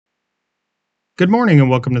Good morning and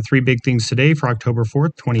welcome to Three Big Things Today for October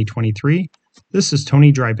 4th, 2023. This is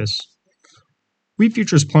Tony Drybus. Wheat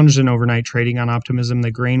futures plunged in overnight trading on optimism that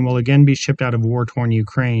grain will again be shipped out of war-torn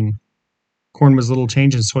Ukraine. Corn was little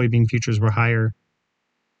change and soybean futures were higher.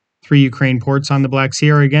 3 Ukraine ports on the Black Sea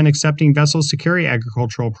are again accepting vessels to carry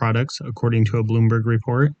agricultural products, according to a Bloomberg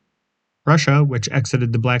report. Russia, which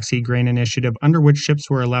exited the Black Sea Grain Initiative under which ships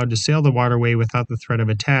were allowed to sail the waterway without the threat of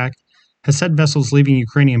attack, has said vessels leaving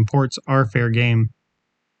Ukrainian ports are fair game.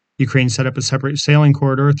 Ukraine set up a separate sailing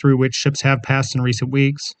corridor through which ships have passed in recent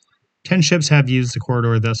weeks. 10 ships have used the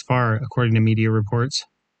corridor thus far, according to media reports.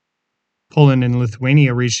 Poland and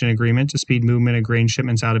Lithuania reached an agreement to speed movement of grain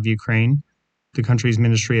shipments out of Ukraine, the country's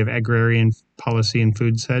Ministry of Agrarian Policy and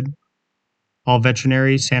Food said. All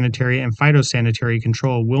veterinary, sanitary, and phytosanitary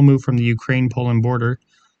control will move from the Ukraine-Poland border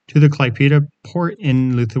to the Klaipėda port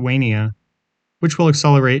in Lithuania, which will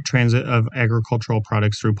accelerate transit of agricultural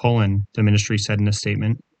products through Poland, the ministry said in a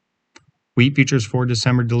statement. Wheat futures for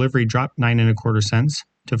December delivery dropped 9 1/4 cents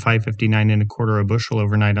to $5.59 1/4 a bushel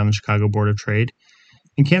overnight on the Chicago Board of Trade,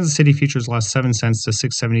 and Kansas City futures lost 7 cents to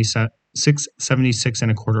 $6.76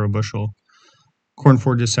 1/4 a bushel. Corn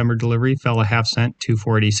for December delivery fell a half cent to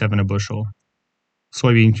 $4.87 a bushel.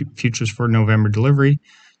 Soybean futures for November delivery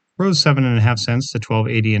rose 7 1/2 cents to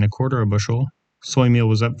 $12.80 1/4 a bushel. Soy meal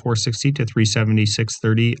was up $4.60 to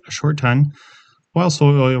 $376.30 a short ton, while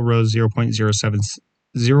soy oil rose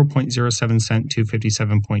 0.07 cent to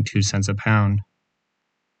 57.2 cents a pound.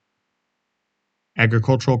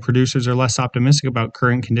 Agricultural producers are less optimistic about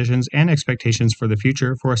current conditions and expectations for the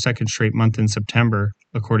future for a second straight month in September,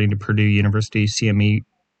 according to Purdue University CME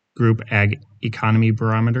Group Ag Economy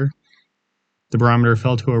Barometer. The barometer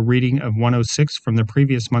fell to a reading of 106 from the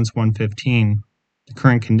previous month's 115. The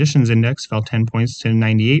current conditions index fell 10 points to a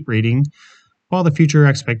 98 reading, while the future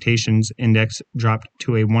expectations index dropped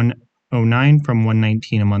to a 109 from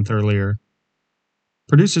 119 a month earlier.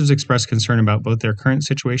 Producers expressed concern about both their current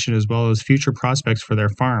situation as well as future prospects for their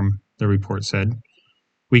farm, the report said.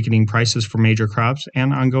 Weakening prices for major crops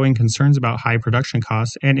and ongoing concerns about high production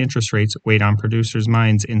costs and interest rates weighed on producers'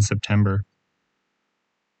 minds in September.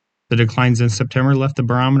 The declines in September left the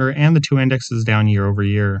barometer and the two indexes down year over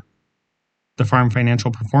year. The Farm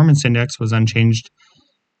Financial Performance Index was unchanged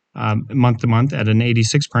month to month at an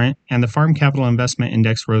 86 print, and the Farm Capital Investment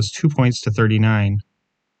Index rose 2 points to 39.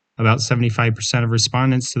 About 75% of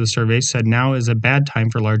respondents to the survey said now is a bad time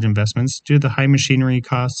for large investments due to the high machinery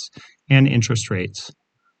costs and interest rates.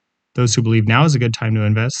 Those who believe now is a good time to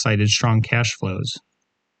invest cited strong cash flows.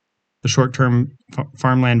 The short-term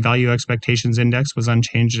Farmland Value Expectations Index was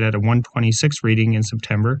unchanged at a 126 reading in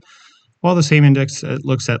September, while the same index that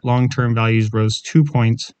looks at long-term values rose 2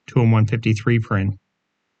 points to a 153 print.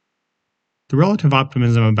 The relative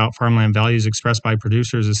optimism about farmland values expressed by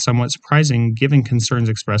producers is somewhat surprising given concerns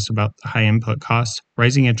expressed about the high input costs,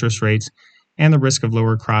 rising interest rates, and the risk of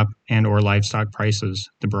lower crop and or livestock prices,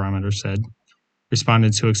 the barometer said.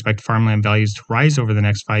 Respondents who expect farmland values to rise over the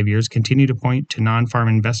next 5 years continue to point to non-farm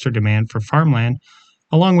investor demand for farmland,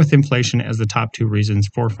 along with inflation as the top 2 reasons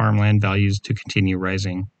for farmland values to continue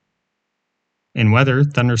rising. In weather,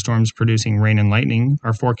 thunderstorms producing rain and lightning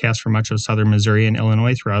are forecast for much of southern Missouri and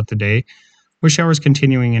Illinois throughout the day, with showers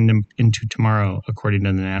continuing into tomorrow, according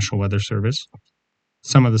to the National Weather Service.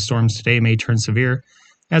 Some of the storms today may turn severe,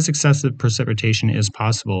 as excessive precipitation is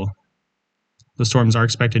possible. The storms are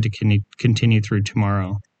expected to continue through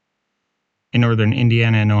tomorrow. In northern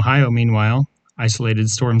Indiana and Ohio, meanwhile, isolated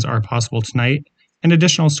storms are possible tonight, and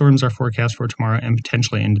additional storms are forecast for tomorrow and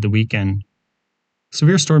potentially into the weekend.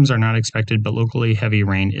 Severe storms are not expected, but locally heavy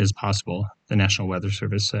rain is possible, the National Weather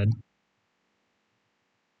Service said.